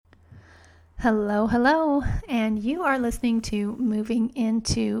Hello, hello, and you are listening to Moving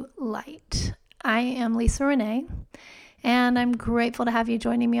into Light. I am Lisa Renee, and I'm grateful to have you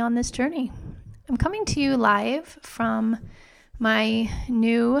joining me on this journey. I'm coming to you live from my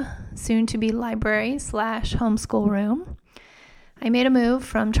new soon-to-be library / homeschool room. I made a move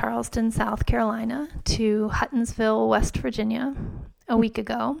from Charleston, South Carolina to Huttonsville, West Virginia a week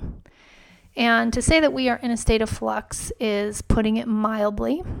ago. And to say that we are in a state of flux is putting it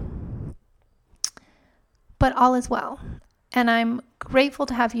mildly. But all is well, and I'm grateful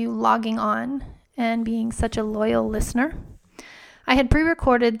to have you logging on and being such a loyal listener. I had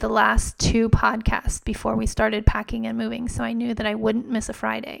pre-recorded the last 2 podcasts before we started packing and moving, so I knew that I wouldn't miss a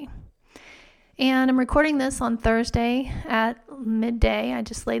Friday. And I'm recording this on Thursday at midday. I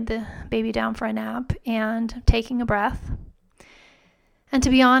just laid the baby down for a nap and taking a breath. And to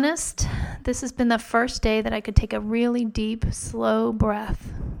be honest, this has been the first day that I could take a really deep, slow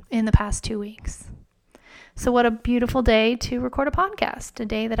breath in the past 2 weeks. So what a beautiful day to record a podcast, a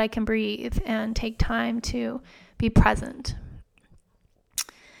day that I can breathe and take time to be present.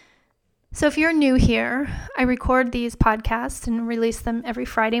 So if you're new here, I record these podcasts and release them every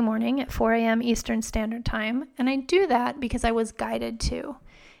Friday morning at 4 a.m. Eastern Standard Time. And I do that because I was guided to.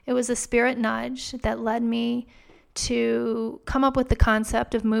 It was a spirit nudge that led me to come up with the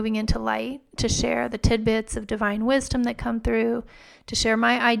concept of moving into light, to share the tidbits of divine wisdom that come through, to share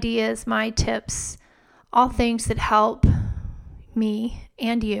my ideas, my tips, all things that help me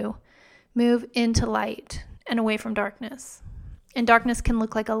and you move into light and away from darkness. And darkness can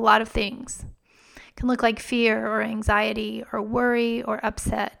look like a lot of things. It can look like fear or anxiety or worry or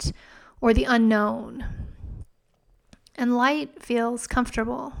upset or the unknown. And light feels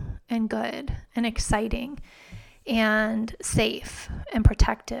comfortable and good and exciting and safe and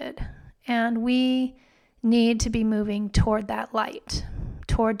protected. And we need to be moving toward that light,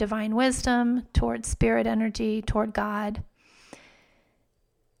 toward divine wisdom, toward spirit energy, toward God.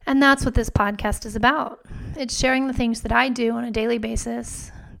 And that's what this podcast is about. It's sharing the things that I do on a daily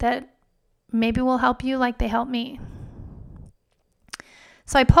basis that maybe will help you like they help me.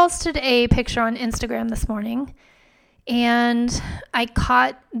 So I posted a picture on Instagram this morning, and I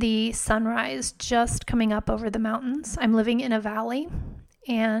caught the sunrise just coming up over the mountains. I'm living in a valley,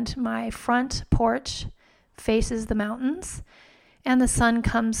 and my front porch faces the mountains. And the sun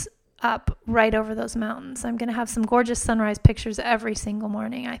comes up right over those mountains. I'm going to have some gorgeous sunrise pictures every single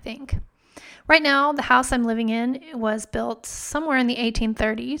morning, I think. Right now, the house I'm living in was built somewhere in the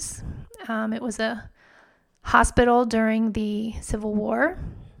 1830s. It was a hospital during the Civil War.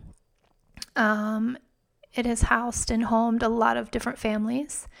 It has housed and homed a lot of different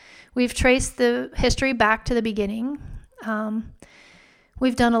families. We've traced the history back to the beginning.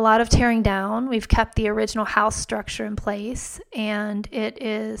 We've done a lot of tearing down. We've kept the original house structure in place, and it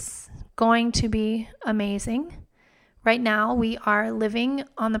is going to be amazing. Right now, we are living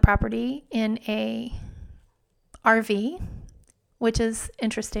on the property in a RV, which is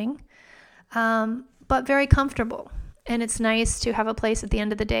interesting, but very comfortable. And it's nice to have a place at the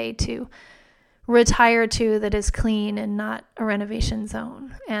end of the day to retire to that is clean and not a renovation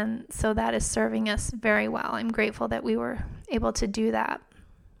zone. And so that is serving us very well. I'm grateful that we were able to do that.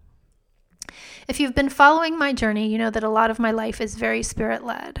 If you've been following my journey, you know that a lot of my life is very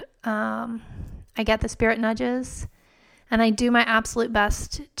spirit-led. I get the spirit nudges, and I do my absolute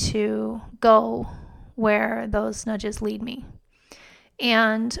best to go where those nudges lead me.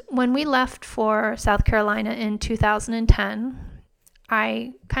 And when we left for South Carolina in 2010,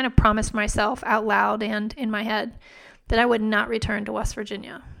 I kind of promised myself out loud and in my head that I would not return to West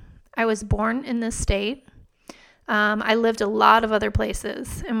Virginia. I was born in this state. I lived a lot of other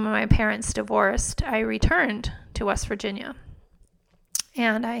places, and when my parents divorced, I returned to West Virginia.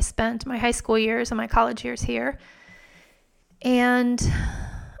 And I spent my high school years and my college years here. And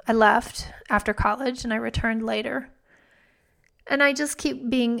I left after college, and I returned later. And I just keep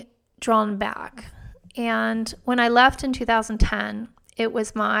being drawn back. And when I left in 2010, it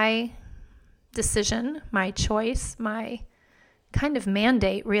was my decision, my choice, my kind of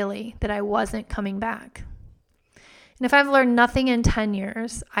mandate, really, that I wasn't coming back. And if I've learned nothing in 10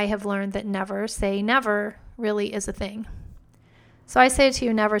 years, I have learned that never say never really is a thing. So I say to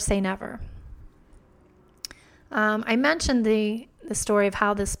you, never say never. I mentioned the story of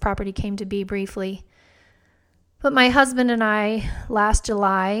how this property came to be briefly, but my husband and I last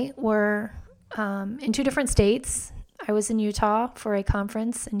July were in 2 different states. I was in Utah for a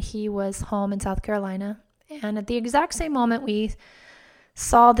conference, and he was home in South Carolina. And at the exact same moment, we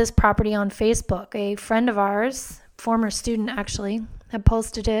saw this property on Facebook. A friend of ours, former student actually, had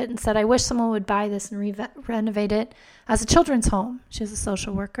posted it and said, I wish someone would buy this and renovate it as a children's home. She's a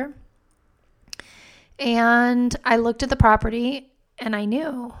social worker. And I looked at the property and I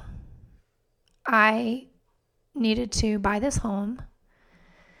knew I needed to buy this home.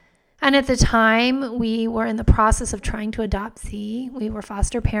 And at the time, we were in the process of trying to adopt Z. We were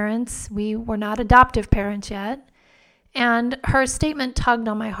foster parents. We were not adoptive parents yet. And her statement tugged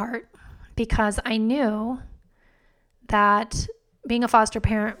on my heart because I knew that being a foster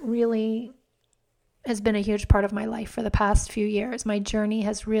parent really has been a huge part of my life for the past few years. My journey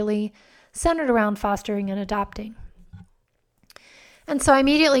has really centered around fostering and adopting. And so I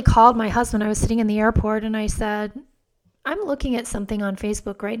immediately called my husband. I was sitting in the airport and I said, I'm looking at something on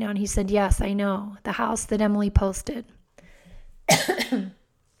Facebook right now. And he said, yes, I know, the house that Emily posted.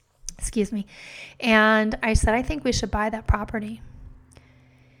 Excuse me. And I said, I think we should buy that property.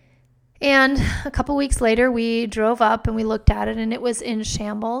 And a couple weeks later, we drove up and we looked at it, and it was in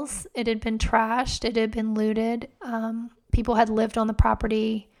shambles. It had been trashed. It had been looted. People had lived on the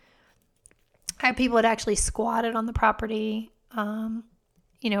property. People had actually squatted on the property.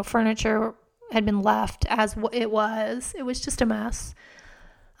 Furniture had been left as it was. It was just a mess.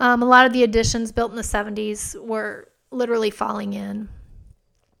 A lot of the additions built in the 70s were literally falling in.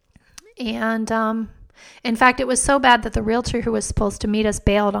 And in fact, it was so bad that the realtor who was supposed to meet us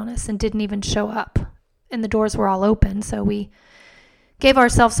bailed on us and didn't even show up. And the doors were all open. So we gave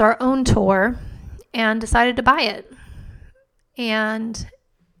ourselves our own tour and decided to buy it. And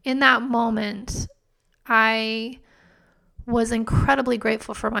in that moment, I was incredibly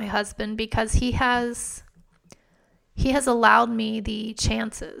grateful for my husband because he has allowed me the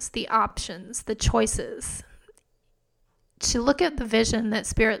chances, the options, the choices to look at the vision that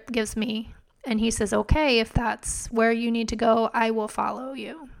Spirit gives me. And he says, okay, if that's where you need to go, I will follow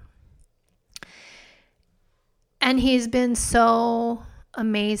you. And he's been so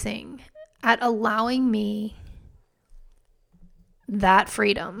amazing at allowing me that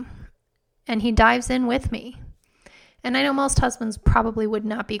freedom. And he dives in with me. And I know most husbands probably would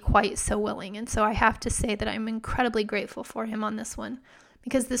not be quite so willing. And so I have to say that I'm incredibly grateful for him on this one,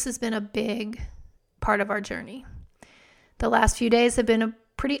 because this has been a big part of our journey. The last few days have been a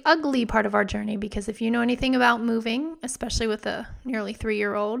pretty ugly part of our journey, because if you know anything about moving, especially with a nearly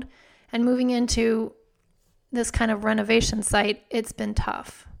 3-year-old, and moving into this kind of renovation site, it's been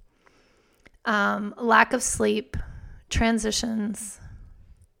tough. Lack of sleep, transitions,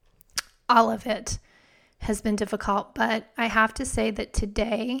 all of it has been difficult. But I have to say that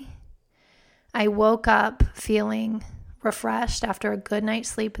today I woke up feeling refreshed after a good night's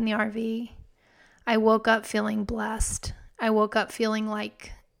sleep in the RV. I woke up feeling blessed. I woke up feeling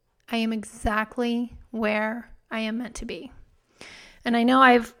like I am exactly where I am meant to be. And I know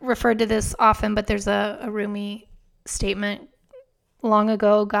I've referred to this often, but there's a Rumi statement. Long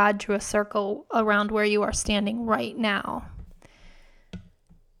ago, God drew a circle around where you are standing right now.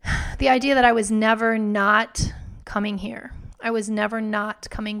 The idea that I was never not coming here. I was never not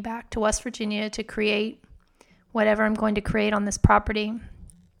coming back to West Virginia to create whatever I'm going to create on this property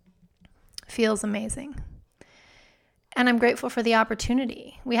feels amazing. And I'm grateful for the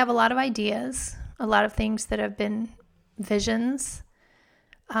opportunity. We have a lot of ideas, a lot of things that have been visions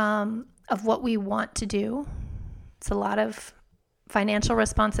of what we want to do. It's a lot of financial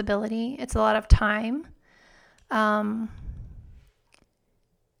responsibility. It's a lot of time.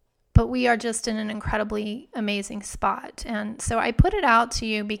 But we are just in an incredibly amazing spot. And so I put it out to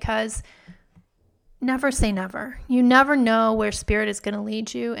you because never say never. You never know where Spirit is going to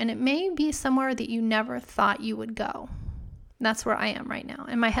lead you. And it may be somewhere that you never thought you would go. That's where I am right now.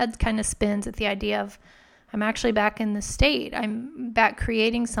 And my head kind of spins at the idea of I'm actually back in the state. I'm back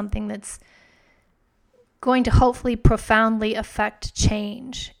creating something that's going to hopefully profoundly affect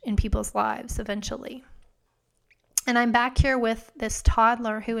change in people's lives eventually. And I'm back here with this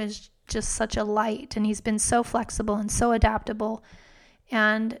toddler who is just such a light, and he's been so flexible and so adaptable.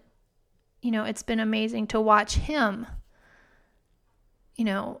 And, it's been amazing to watch him,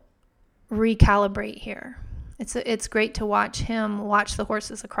 recalibrate here. It's great to watch him watch the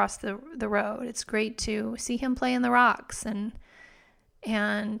horses across the road. It's great to see him play in the rocks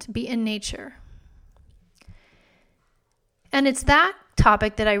and be in nature. And it's that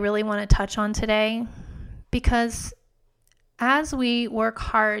topic that I really want to touch on today, because as we work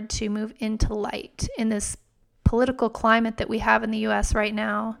hard to move into light in this political climate that we have in the U.S. right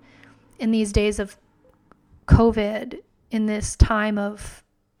now, in these days of COVID, in this time of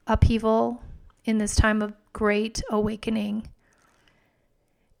upheaval, in this time of great awakening,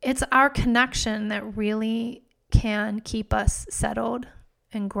 it's our connection that really can keep us settled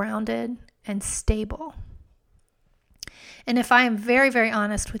and grounded and stable. And if I am very, very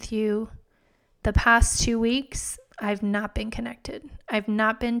honest with you, the past 2 weeks, I've not been connected. I've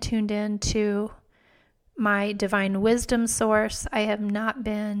not been tuned in to my divine wisdom source. I have not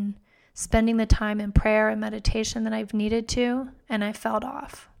been spending the time in prayer and meditation that I've needed to, and I felt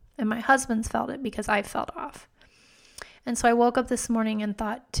off. And my husband's felt it because I felt off. And so I woke up this morning and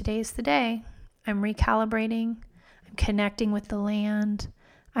thought, today's the day. I'm recalibrating. I'm connecting with the land.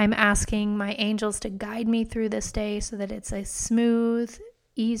 I'm asking my angels to guide me through this day so that it's a smooth,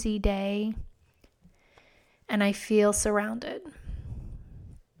 easy day. And I feel surrounded.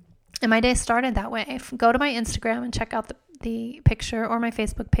 And my day started that way. Go to my Instagram and check out the picture, or my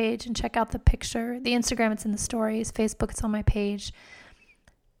Facebook page and check out the picture. The Instagram, it's in the stories. Facebook, it's on my page.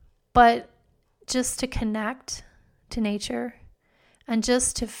 But just to connect to nature and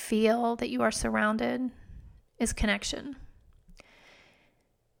just to feel that you are surrounded is connection.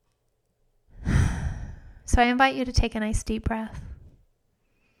 So I invite you to take a nice deep breath.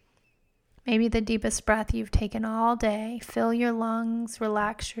 Maybe the deepest breath you've taken all day. Fill your lungs,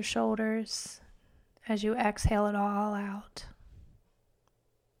 relax your shoulders as you exhale it all out.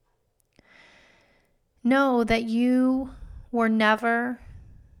 Know that you were never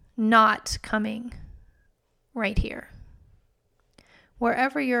not coming right here.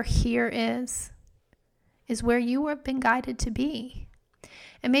 Wherever your here is where you have been guided to be.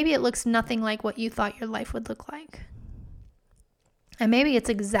 And maybe it looks nothing like what you thought your life would look like. And maybe it's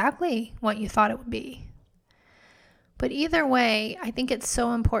exactly what you thought it would be. But either way, I think it's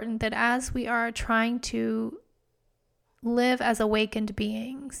so important that as we are trying to live as awakened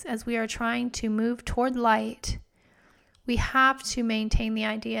beings, as we are trying to move toward light, we have to maintain the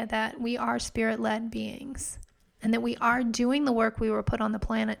idea that we are spirit-led beings and that we are doing the work we were put on the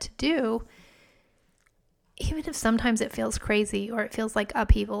planet to do, even if sometimes it feels crazy or it feels like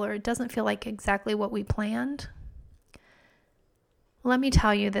upheaval or it doesn't feel like exactly what we planned. Let me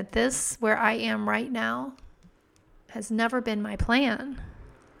tell you that this, where I am right now, has never been my plan.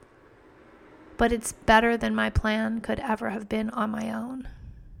 But it's better than my plan could ever have been on my own.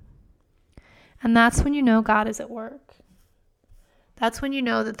 And that's when you know God is at work. That's when you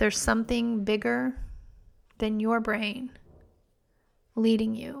know that there's something bigger than your brain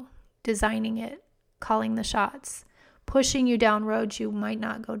leading you, designing it, calling the shots, pushing you down roads you might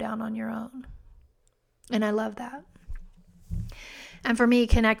not go down on your own. And I love that. And for me,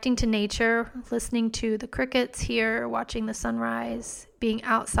 connecting to nature, listening to the crickets here, watching the sunrise, being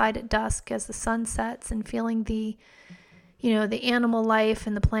outside at dusk as the sun sets and feeling the animal life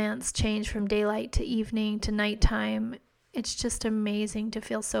and the plants change from daylight to evening to nighttime. It's just amazing to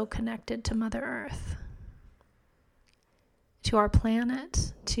feel so connected to Mother Earth, to our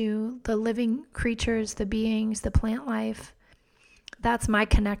planet, to the living creatures, the beings, the plant life. That's my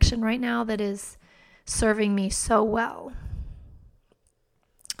connection right now that is serving me so well.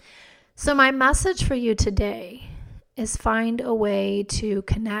 So my message for you today is find a way to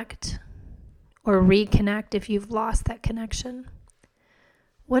connect or reconnect if you've lost that connection.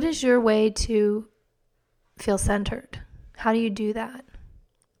 What is your way to feel centered? How do you do that?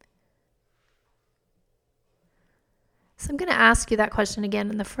 So I'm going to ask you that question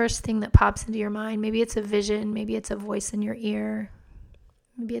again, and the first thing that pops into your mind, maybe it's a vision, maybe it's a voice in your ear,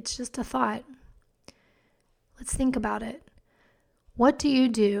 maybe it's just a thought. Let's think about it. What do you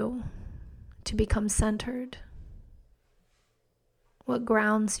do to become centered? What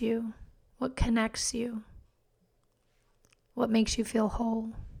grounds you? What connects you? What makes you feel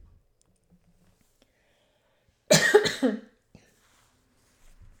whole?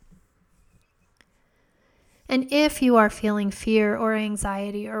 And if you are feeling fear or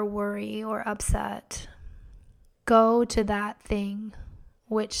anxiety or worry or upset, go to that thing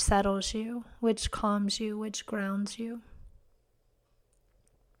which settles you, which calms you, which grounds you.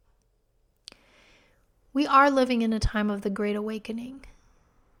 We are living in a time of the Great Awakening.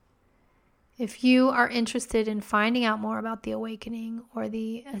 If you are interested in finding out more about the awakening or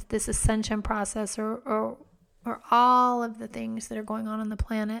this ascension process or all of the things that are going on the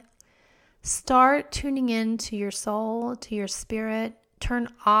planet, start tuning in to your soul, to your spirit. Turn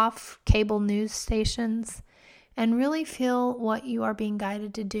off cable news stations and really feel what you are being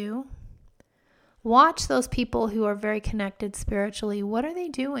guided to do. Watch those people who are very connected spiritually. What are they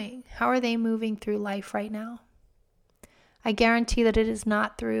doing? How are they moving through life right now? I guarantee that it is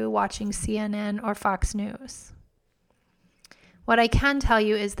not through watching CNN or Fox News. What I can tell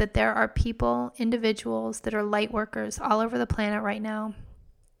you is that there are people, individuals that are light workers all over the planet right now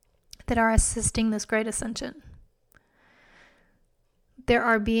that are assisting this great ascension. There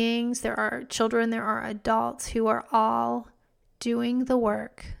are beings, there are children, there are adults who are all doing the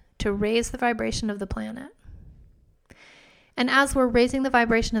work to raise the vibration of the planet. And as we're raising the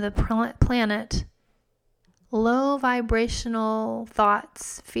vibration of the planet, low vibrational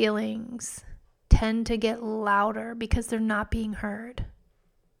thoughts, feelings, tend to get louder because they're not being heard.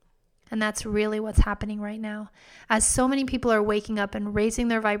 And that's really what's happening right now. As so many people are waking up and raising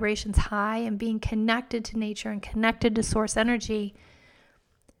their vibrations high and being connected to nature and connected to source energy,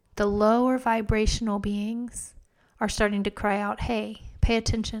 the lower vibrational beings are starting to cry out, hey, pay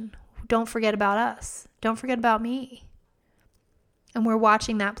attention. Don't forget about us. Don't forget about me. And we're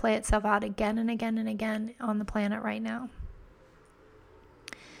watching that play itself out again and again and again on the planet right now.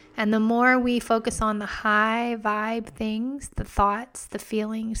 And the more we focus on the high vibe things, the thoughts, the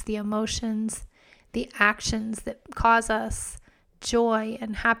feelings, the emotions, the actions that cause us joy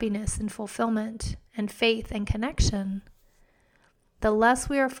and happiness and fulfillment and faith and connection, the less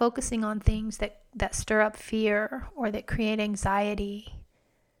we are focusing on things that stir up fear or that create anxiety.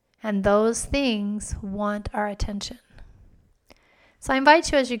 And those things want our attention. So I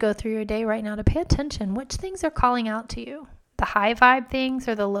invite you as you go through your day right now to pay attention. Which things are calling out to you? The high vibe things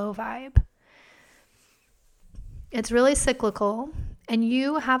or the low vibe? It's really cyclical, and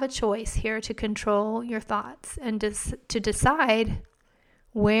you have a choice here to control your thoughts and to decide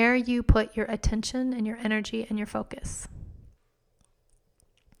where you put your attention and your energy and your focus.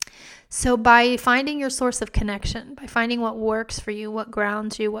 So by finding your source of connection, by finding what works for you, what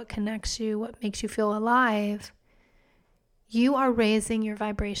grounds you, what connects you, what makes you feel alive, you are raising your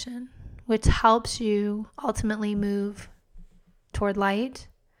vibration, which helps you ultimately move toward light.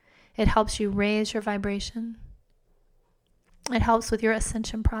 It helps you raise your vibration. It helps with your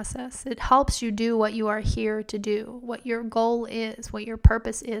ascension process. It helps you do what you are here to do, what your goal is, what your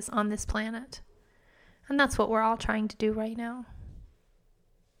purpose is on this planet. And that's what we're all trying to do right now.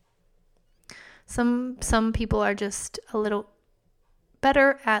 Some people are just a little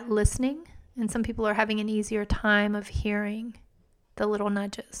better at listening, and some people are having an easier time of hearing the little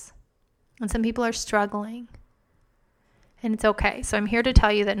nudges. And some people are struggling. And it's okay. So I'm here to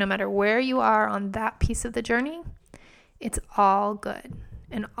tell you that no matter where you are on that piece of the journey, it's all good.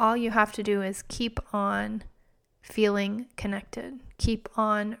 And all you have to do is keep on feeling connected. Keep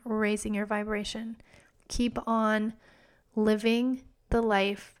on raising your vibration. Keep on living the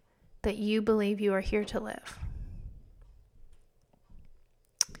life that you believe you are here to live.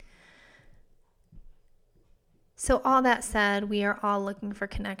 So all that said, we are all looking for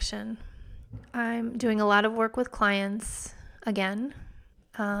connection. I'm doing a lot of work with clients, again,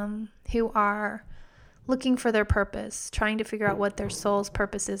 who are looking for their purpose, trying to figure out what their soul's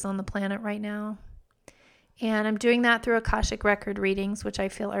purpose is on the planet right now. And I'm doing that through Akashic Record readings, which I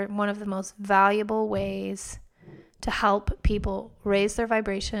feel are one of the most valuable ways to help people raise their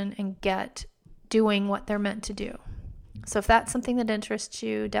vibration and get doing what they're meant to do. So if that's something that interests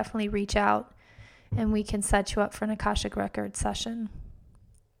you, definitely reach out and we can set you up for an Akashic Record session.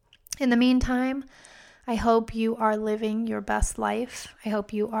 In the meantime, I hope you are living your best life. I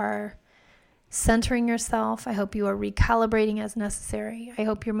hope you are centering yourself. I hope you are recalibrating as necessary. I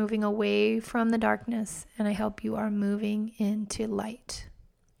hope you're moving away from the darkness, and I hope you are moving into light.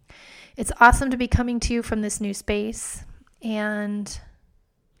 It's awesome to be coming to you from this new space, and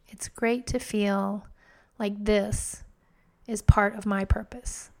it's great to feel like this is part of my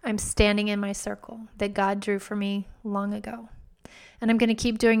purpose. I'm standing in my circle that God drew for me long ago. And I'm going to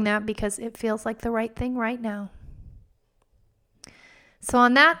keep doing that because it feels like the right thing right now. So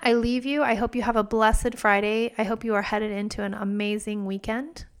on that, I leave you. I hope you have a blessed Friday. I hope you are headed into an amazing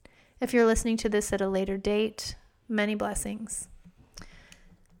weekend. If you're listening to this at a later date, many blessings.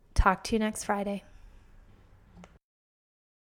 Talk to you next Friday.